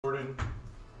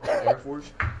Jordan Air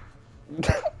Force.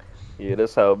 Yeah,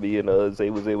 that's how me and Zay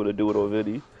was able to do it on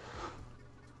video.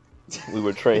 We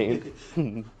were trained.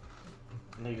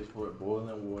 Niggas put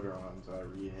boiling water on him so I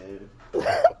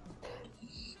rehead.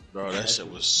 Bro, that shit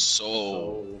was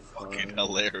so fucking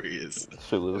hilarious.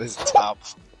 Shit was... This top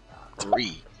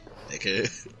 3,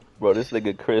 nigga. Bro, this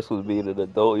nigga Chris was being an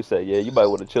adult. He said, "Yeah, you might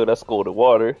want to chill that scalding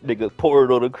water." Niggas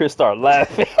poured on him. Chris started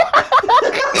laughing.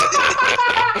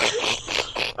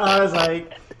 I was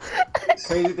like,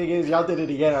 crazy thing is, y'all did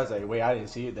it again. I was like, wait, I didn't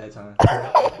see it that time.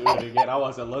 Do it again. I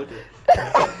wasn't looking.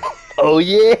 Oh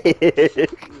yeah.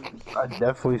 I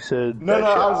definitely said no.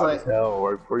 I was like, hell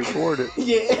right before you poured it.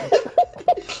 Yeah.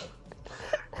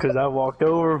 Because I walked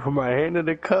over, put my hand in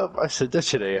the cup. I said, "That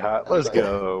shit ain't hot. Let's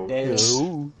go." Damn.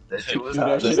 That shit was Do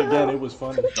hot. that shit again. It was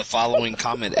funny. The following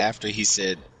comment after he,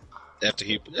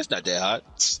 that's not that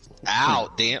hot.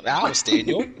 Ow, damn, ouch,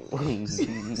 Daniel.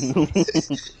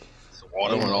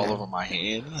 Water went all over my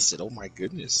hand. I said, "Oh my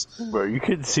goodness, Bro, you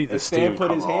couldn't see the Stan steam put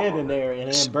his come hand off. in there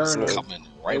and then burned it.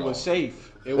 right It was on."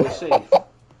 safe. It was safe.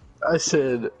 I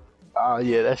said,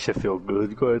 yeah, that shit feel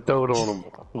good. Go ahead, throw it on him.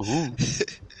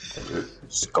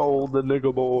 Scold the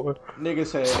nigga boy. Nigga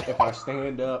said, if I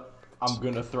stand up, I'm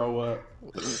gonna throw up.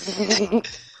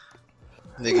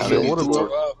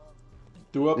 Nigga,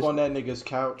 Threw up on that nigga's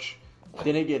couch.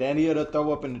 Didn't get any of the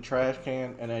throw up in the trash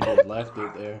can, and then just left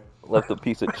it there. Left a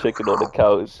piece of chicken on the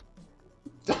couch.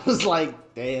 I was like,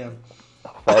 damn.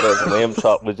 Fat ass lamb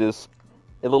chop was just...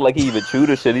 It looked like he even chewed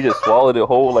the shit. He just swallowed it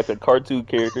whole like a cartoon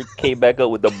character. Came back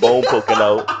up with the bone poking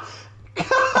out.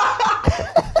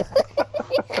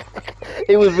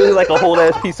 It was really like a whole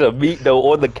ass piece of meat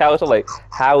though on the couch. I'm like,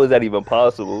 how is that even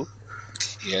possible?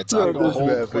 Yeah, it's The this whole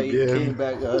map plate again. came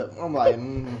back up. I'm like,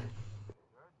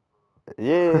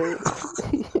 Yeah.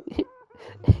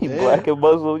 He black and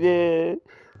Muslim, yeah.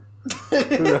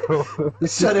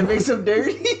 So that makes him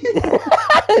dirty?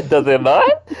 Does it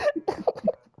not?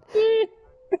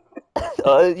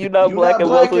 You're not black and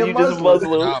Muslim, you just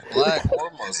Muslim. not black or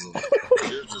Muslim.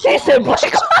 He said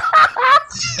black.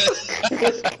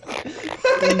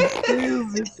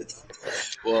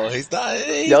 Well, he's not.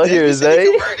 Y'all hear Zay?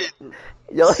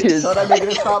 Y'all hear So that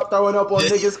nigga stop throwing up on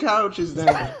niggas' couches then.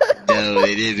 No,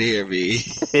 they didn't hear me.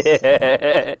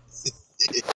 Zay?